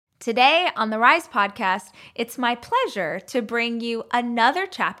Today on the Rise podcast, it's my pleasure to bring you another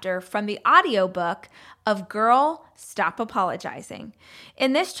chapter from the audiobook of Girl, Stop Apologizing.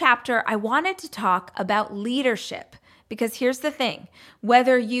 In this chapter, I wanted to talk about leadership because here's the thing,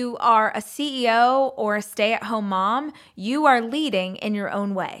 whether you are a CEO or a stay-at-home mom, you are leading in your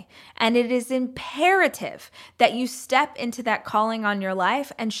own way. And it is imperative that you step into that calling on your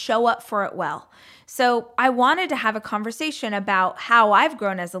life and show up for it well. So I wanted to have a conversation about how I've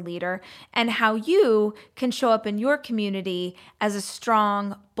grown as a leader and how you can show up in your community as a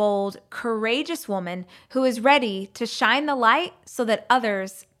strong, bold, courageous woman who is ready to shine the light so that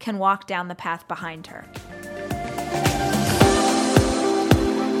others can walk down the path behind her.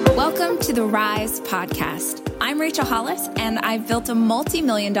 Welcome to the Rise podcast. I'm Rachel Hollis, and I've built a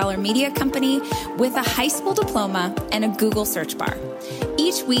multi-million-dollar media company with a high school diploma and a Google search bar.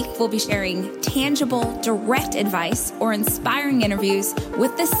 Each week, we'll be sharing tangible, direct advice or inspiring interviews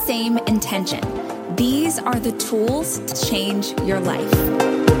with the same intention. These are the tools to change your life.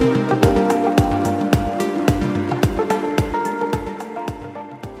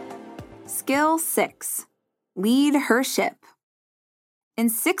 Skill 6. Lead her ship. In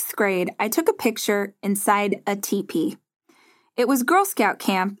 6th grade, I took a picture inside a teepee. It was Girl Scout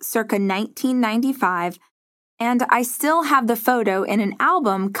camp circa 1995, and I still have the photo in an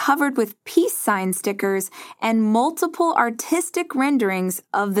album covered with peace sign stickers and multiple artistic renderings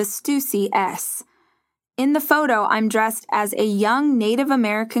of the Stussy S. In the photo, I'm dressed as a young Native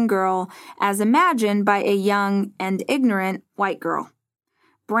American girl as imagined by a young and ignorant white girl.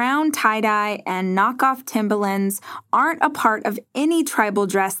 Brown tie-dye and knockoff Timberlands aren't a part of any tribal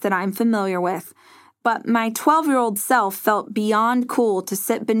dress that I'm familiar with, but my 12-year-old self felt beyond cool to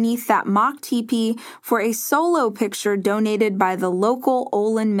sit beneath that mock teepee for a solo picture donated by the local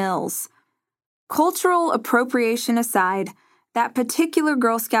Olin Mills. Cultural appropriation aside, that particular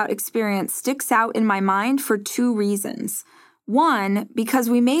Girl Scout experience sticks out in my mind for 2 reasons. One, because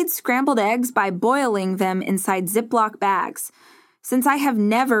we made scrambled eggs by boiling them inside Ziploc bags. Since I have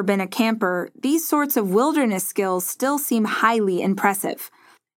never been a camper, these sorts of wilderness skills still seem highly impressive.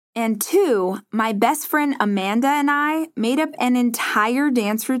 And 2, my best friend Amanda and I made up an entire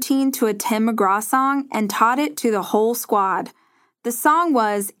dance routine to a Tim McGraw song and taught it to the whole squad. The song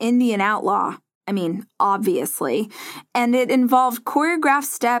was Indian Outlaw. Obviously. And it involved choreographed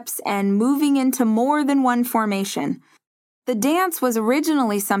steps and moving into more than one formation. The dance was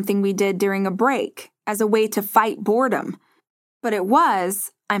originally something we did during a break as a way to fight boredom. But it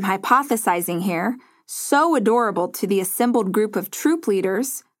was, I'm hypothesizing here, so adorable to the assembled group of troop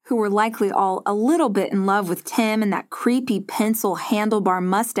leaders, who were likely all a little bit in love with Tim and that creepy pencil handlebar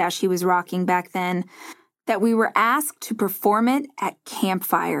mustache he was rocking back then, that we were asked to perform it at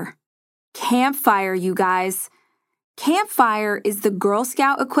Campfire. Campfire, you guys. Campfire is the Girl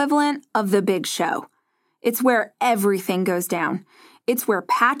Scout equivalent of the big show. It's where everything goes down. It's where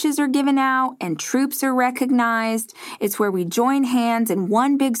patches are given out and troops are recognized. It's where we join hands in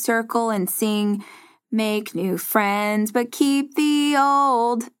one big circle and sing, "Make new friends, but keep the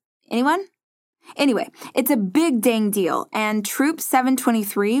old." Anyone? Anyway, it's a big dang deal, and Troop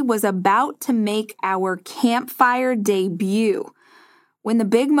 723 was about to make our Campfire debut. When the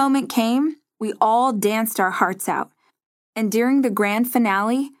big moment came, we all danced our hearts out. And during the grand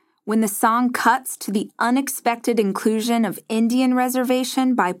finale, when the song cuts to the unexpected inclusion of Indian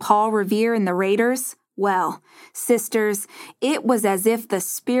Reservation by Paul Revere and the Raiders, well, sisters, it was as if the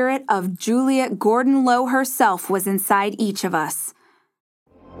spirit of Juliet Gordon-Low herself was inside each of us.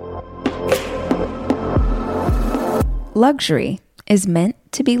 Luxury is meant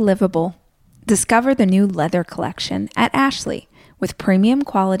to be livable. Discover the new leather collection at Ashley with premium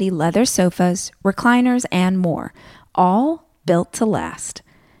quality leather sofas, recliners, and more, all built to last.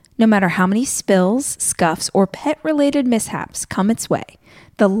 No matter how many spills, scuffs, or pet-related mishaps come its way,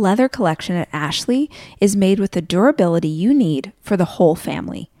 the leather collection at Ashley is made with the durability you need for the whole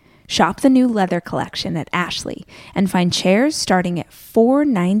family. Shop the new leather collection at Ashley and find chairs starting at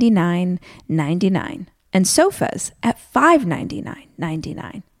 $499.99 and sofas at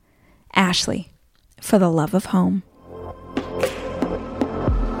 $599.99. Ashley, for the love of home.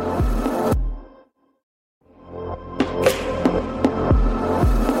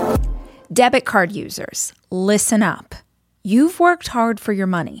 Debit card users, listen up. You've worked hard for your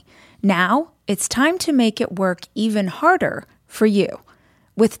money. Now it's time to make it work even harder for you.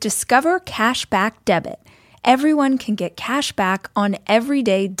 With Discover Cashback Debit, everyone can get cash back on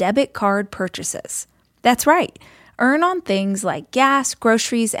everyday debit card purchases. That's right. Earn on things like gas,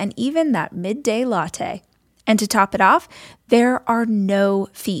 groceries, and even that midday latte. And to top it off, there are no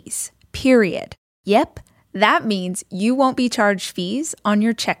fees, period. Yep, That means you won't be charged fees on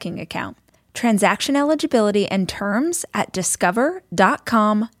your checking account. Transaction eligibility and terms at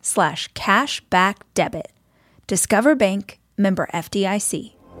discover.com/cashbackdebit. Discover Bank, member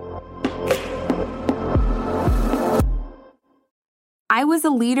FDIC. I was a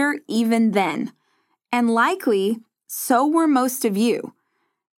leader even then, and likely so were most of you.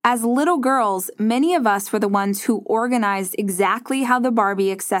 As little girls, many of us were the ones who organized exactly how the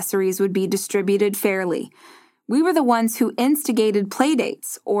Barbie accessories would be distributed fairly. We were the ones who instigated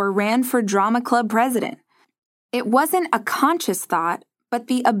playdates or ran for drama club president. It wasn't a conscious thought, but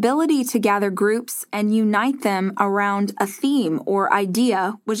the ability to gather groups and unite them around a theme or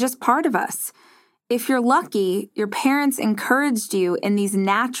idea was just part of us. If you're lucky, your parents encouraged you in these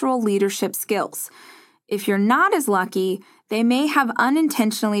natural leadership skills. If you're not as lucky, they may have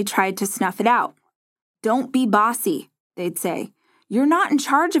unintentionally tried to snuff it out. Don't be bossy, they'd say. You're not in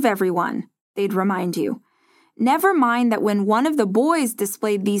charge of everyone, they'd remind you. Never mind that when one of the boys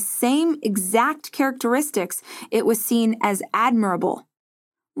displayed these same exact characteristics, it was seen as admirable.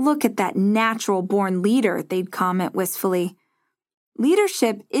 Look at that natural-born leader, they'd comment wistfully.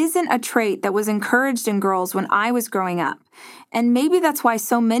 Leadership isn't a trait that was encouraged in girls when I was growing up, and maybe that's why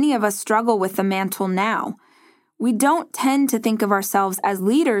so many of us struggle with the mantle now. We don't tend to think of ourselves as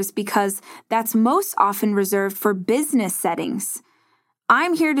leaders because that's most often reserved for business settings.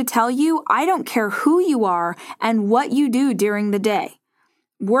 I'm here to tell you I don't care who you are and what you do during the day.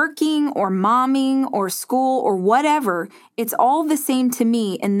 Working or momming or school or whatever, it's all the same to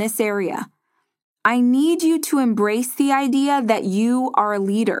me in this area. I need you to embrace the idea that you are a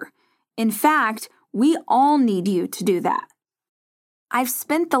leader. In fact, we all need you to do that. I've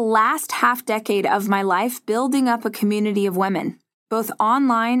spent the last half-decade of my life building up a community of women, both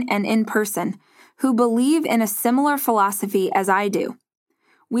online and in person, who believe in a similar philosophy as I do.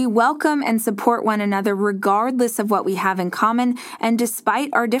 We welcome and support one another regardless of what we have in common and despite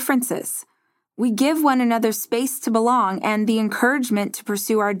our differences. We give one another space to belong and the encouragement to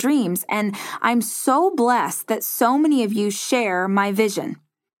pursue our dreams, and I'm so blessed that so many of you share my vision.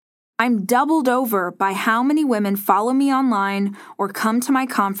 I'm doubled over by how many women follow me online or come to my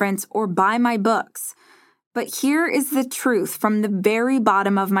conference or buy my books. But here is the truth from the very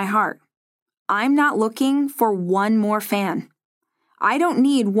bottom of my heart. I'm not looking for one more fan. I don't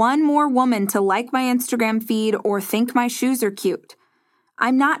need one more woman to like my Instagram feed or think my shoes are cute.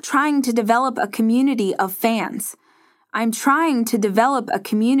 I'm not trying to develop a community of fans. I'm trying to develop a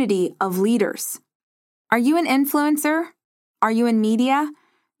community of leaders. Are you an influencer? Are you in media?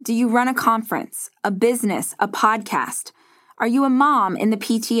 Do you run a conference, a business, a podcast? Are you a mom in the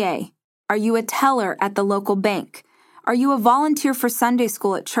PTA? Are you a teller at the local bank? Are you a volunteer for Sunday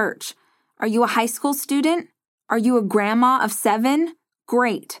school at church? Are you a high school student? Are you a grandma of 7?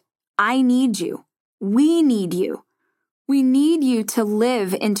 Great. I need you. We need you. We need you to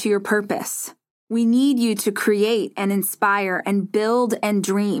live into your purpose. We need you to create and inspire and build and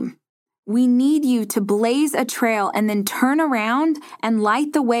dream. We need you to blaze a trail and then turn around and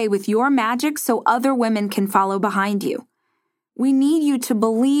light the way with your magic so other women can follow behind you. We need you to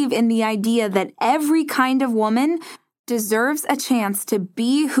believe in the idea that every kind of woman deserves a chance to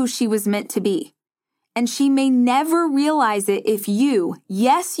be who she was meant to be. And she may never realize it if you,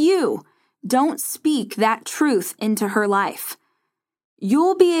 yes you, don't speak that truth into her life.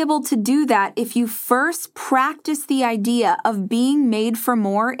 You'll be able to do that if you first practice the idea of being made for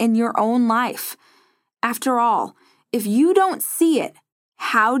more in your own life. After all, if you don't see it,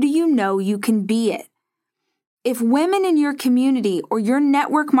 how do you know you can be it? If women in your community or your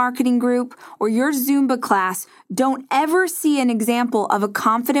network marketing group or your Zumba class don't ever see an example of a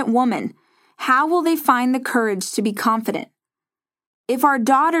confident woman, how will they find the courage to be confident? If our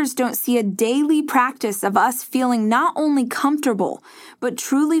daughters don't see a daily practice of us feeling not only comfortable, but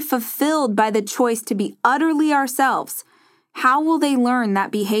truly fulfilled by the choice to be utterly ourselves, how will they learn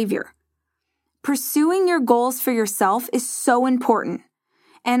that behavior? Pursuing your goals for yourself is so important,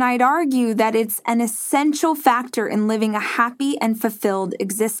 and I'd argue that it's an essential factor in living a happy and fulfilled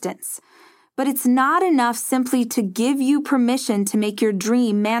existence. But it's not enough simply to give you permission to make your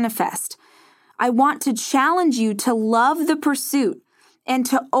dream manifest. I want to challenge you to love the pursuit and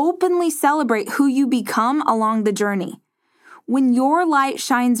to openly celebrate who you become along the journey. When your light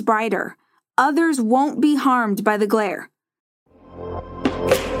shines brighter, others won't be harmed by the glare.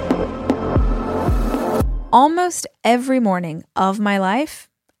 Almost every morning of my life,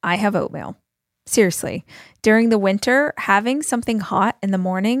 I have oatmeal. Seriously, during the winter, having something hot in the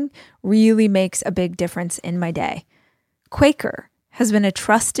morning really makes a big difference in my day. Quaker has been a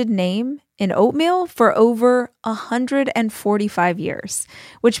trusted name in oatmeal for over 145 years,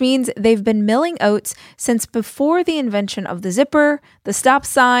 which means they've been milling oats since before the invention of the zipper, the stop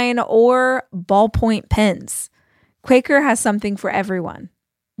sign, or ballpoint pens. Quaker has something for everyone,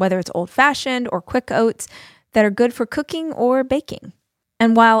 whether it's old-fashioned or quick oats that are good for cooking or baking.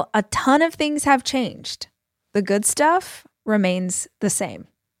 And while a ton of things have changed, the good stuff remains the same.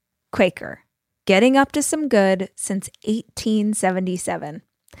 Quaker, getting up to some good since 1877.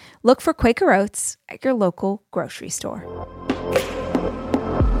 Look for Quaker Oats at your local grocery store.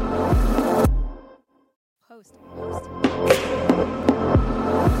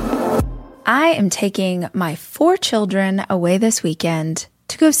 I am taking my 4 children away this weekend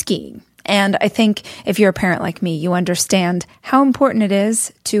to go skiing. And I think if you're a parent like me, you understand how important it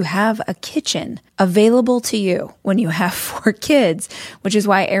is to have a kitchen available to you when you have 4 kids, which is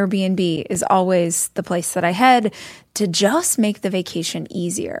why Airbnb is always the place that I head to just make the vacation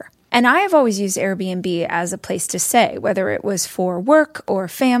easier. And I have always used Airbnb as a place to stay, whether it was for work or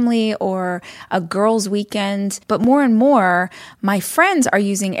family or a girls' weekend. But more and more, my friends are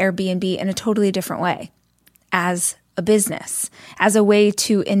using Airbnb in a totally different way, as a business, as a way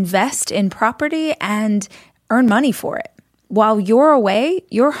to invest in property and earn money for it. While you're away,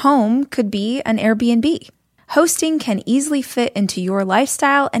 your home could be an Airbnb. Hosting can easily fit into your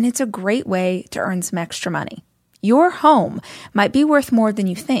lifestyle, and it's a great way to earn some extra money. Your home might be worth more than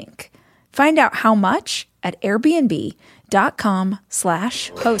you think. Find out how much at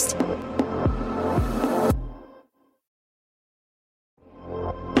airbnb.com/host.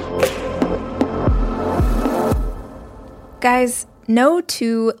 Guys, no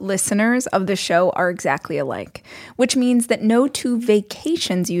 2 listeners of the show are exactly alike, which means that no 2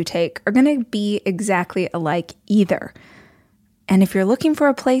 vacations you take are going to be exactly alike either. And if you're looking for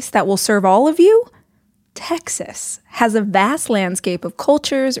a place that will serve all of you, Texas has a vast landscape of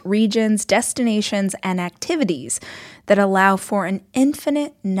cultures, regions, destinations, and activities that allow for an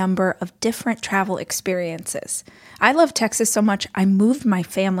infinite number of different travel experiences. I love Texas so much, I moved my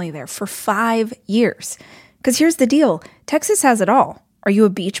family there for 5 years. Because here's the deal, Texas has it all. Are you a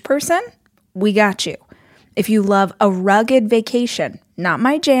beach person? We got you. If you love a rugged vacation, not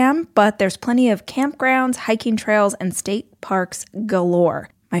my jam, but there's plenty of campgrounds, hiking trails, and state parks galore.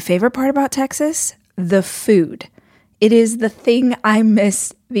 My favorite part about Texas? The food. It is the thing I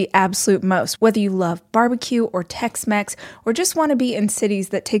miss the absolute most. Whether you love barbecue or Tex-Mex or just want to be in cities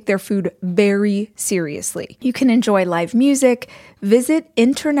that take their food very seriously. You can enjoy live music, visit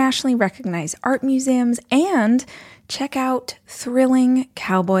internationally recognized art museums, and check out thrilling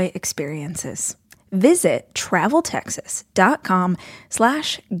cowboy experiences. Visit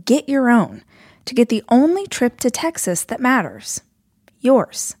traveltexas.com/getyourown to get the only trip to Texas that matters.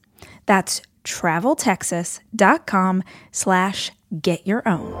 Yours. That's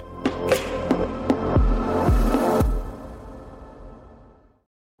traveltexas.com/getyourown.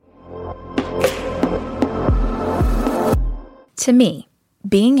 To me,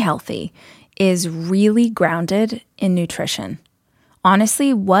 being healthy is really grounded in nutrition.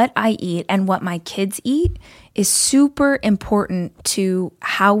 Honestly, what I eat and what my kids eat is super important to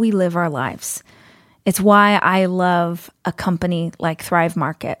how we live our lives. It's why I love a company like Thrive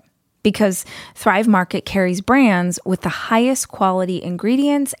Market, because Thrive Market carries brands with the highest quality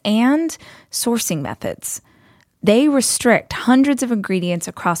ingredients and sourcing methods. They restrict hundreds of ingredients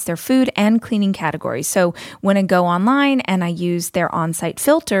across their food and cleaning categories. So when I go online and I use their on-site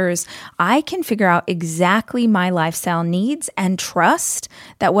filters, I can figure out exactly my lifestyle needs and trust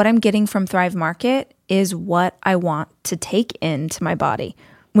that what I'm getting from Thrive Market is what I want to take into my body.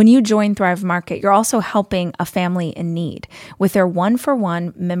 When you join Thrive Market, you're also helping a family in need with their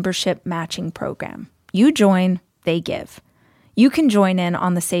 1-for-1 membership matching program. You join, they give. You can join in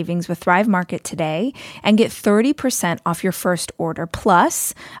on the savings with Thrive Market today and get 30% off your first order,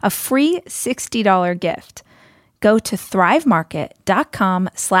 plus a free $60 gift. Go to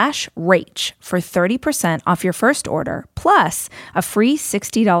thrivemarket.com/rach for 30% off your first order, plus a free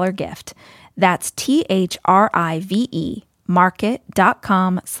 $60 gift. That's THRIVE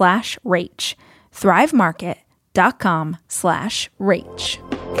market.com/rach. thrivemarket.com/rach.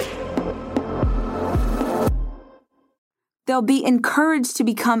 They'll be encouraged to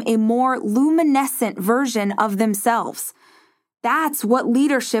become a more luminescent version of themselves. That's what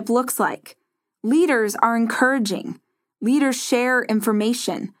leadership looks like. Leaders are encouraging. Leaders share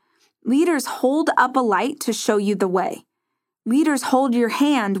information. Leaders hold up a light to show you the way. Leaders hold your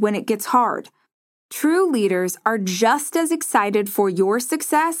hand when it gets hard. True leaders are just as excited for your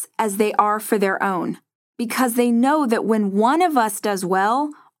success as they are for their own, because they know that when one of us does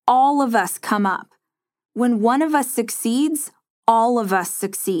well, all of us come up. When one of us succeeds, all of us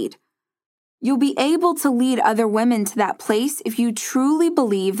succeed. You'll be able to lead other women to that place if you truly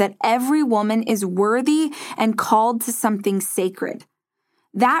believe that every woman is worthy and called to something sacred.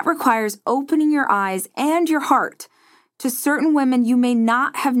 That requires opening your eyes and your heart to certain women you may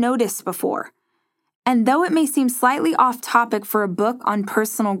not have noticed before. And though it may seem slightly off topic for a book on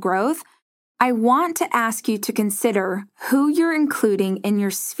personal growth, I want to ask you to consider who you're including in your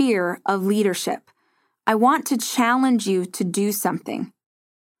sphere of leadership. I want to challenge you to do something.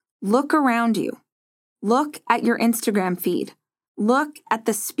 Look around you. Look at your Instagram feed. Look at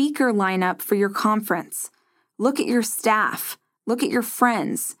the speaker lineup for your conference. Look at your staff. Look at your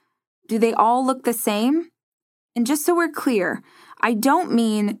friends. Do they all look the same? And just so we're clear, I don't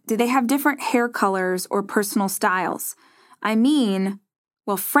mean do they have different hair colors or personal styles. I mean,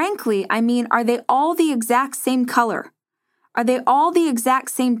 are they all the exact same color? Are they all the exact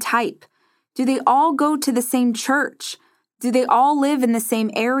same type? Do they all go to the same church? Do they all live in the same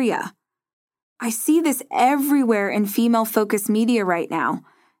area? I see this everywhere in female-focused media right now.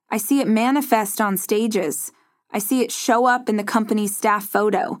 I see it manifest on stages. I see it show up in the company's staff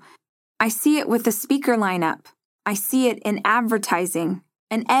photo. I see it with the speaker lineup. I see it in advertising.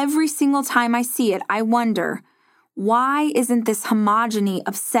 And every single time I see it, I wonder, why isn't this homogeny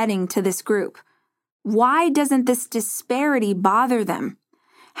upsetting to this group? Why doesn't this disparity bother them?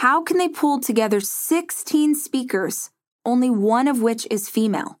 How can they pull together 16 speakers, only one of which is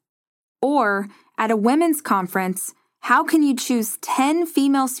female? Or, at a women's conference, how can you choose 10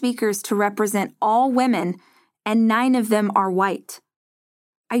 female speakers to represent all women and 9 of them are white?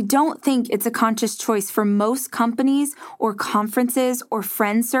 I don't think it's a conscious choice for most companies or conferences or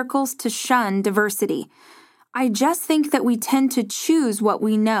friend circles to shun diversity. I just think that we tend to choose what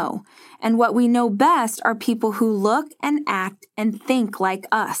we know, and what we know best are people who look and act and think like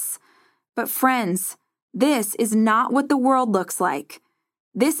us. But friends, this is not what the world looks like.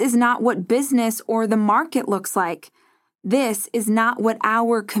 This is not what business or the market looks like. This is not what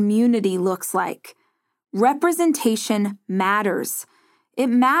our community looks like. Representation matters. It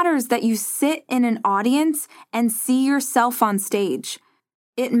matters that you sit in an audience and see yourself on stage.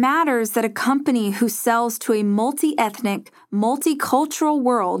 It matters that a company who sells to a multi-ethnic, multicultural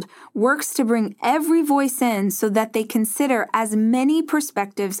world works to bring every voice in so that they consider as many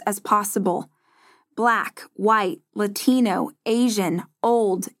perspectives as possible. Black, white, Latino, Asian,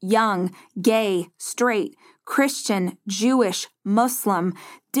 old, young, gay, straight, Christian, Jewish, Muslim,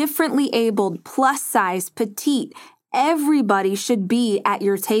 differently abled, plus size, petite. Everybody should be at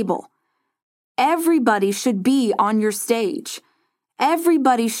your table. Everybody should be on your stage.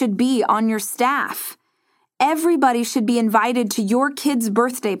 Everybody should be on your staff. Everybody should be invited to your kid's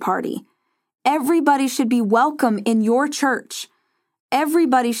birthday party. Everybody should be welcome in your church.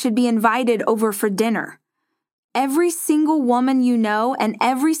 Everybody should be invited over for dinner. Every single woman you know and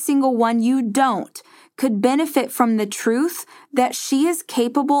every single one you don't could benefit from the truth that she is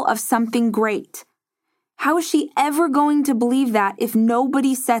capable of something great. How is she ever going to believe that if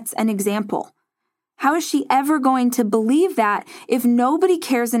nobody sets an example? How is she ever going to believe that if nobody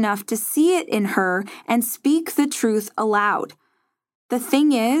cares enough to see it in her and speak the truth aloud? The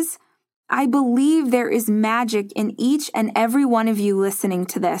thing is, I believe there is magic in each and every one of you listening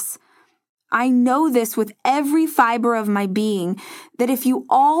to this. I know this with every fiber of my being, that if you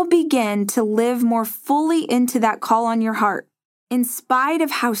all begin to live more fully into that call on your heart, in spite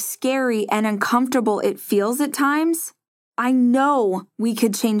of how scary and uncomfortable it feels at times, I know we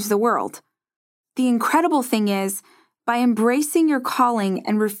could change the world. The incredible thing is, by embracing your calling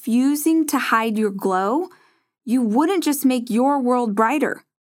and refusing to hide your glow, you wouldn't just make your world brighter.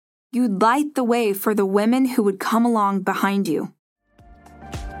 You'd light the way for the women who would come along behind you.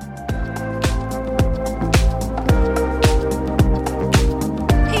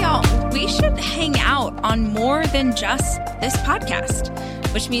 Hey y'all, we should hang out on more than just this podcast,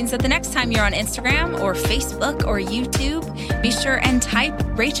 which means that the next time you're on Instagram or Facebook or YouTube, be sure and type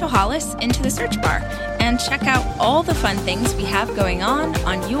Rachel Hollis into the search bar and check out all the fun things we have going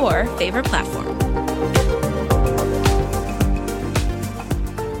on your favorite platform.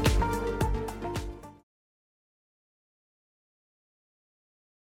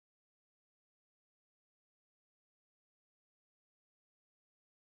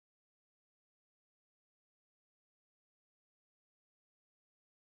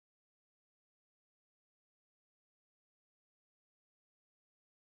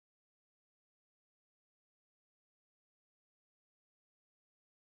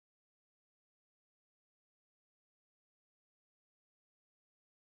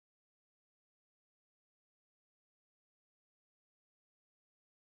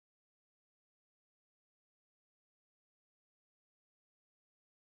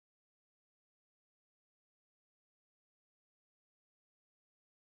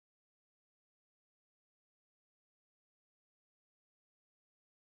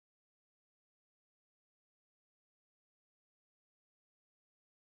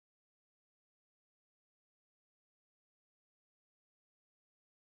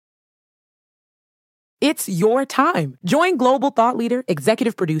 It's your time. Join global thought leader,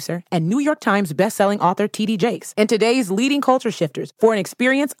 executive producer, and New York Times bestselling author T.D. Jakes and today's leading culture shifters for an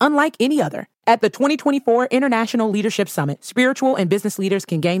experience unlike any other. At the 2024 International Leadership Summit, spiritual and business leaders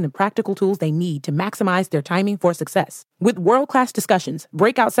can gain the practical tools they need to maximize their timing for success. With world-class discussions,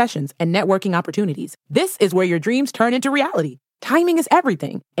 breakout sessions, and networking opportunities, this is where your dreams turn into reality. Timing is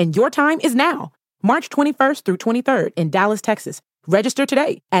everything, and your time is now. March 21st through 23rd in Dallas, Texas. Register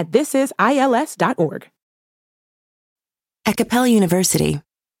today at thisisils.org. At Capella University,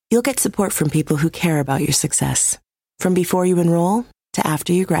 you'll get support from people who care about your success. From before you enroll to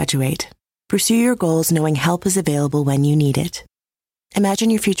after you graduate, pursue your goals knowing help is available when you need it. Imagine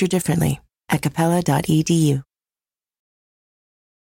your future differently at capella.edu.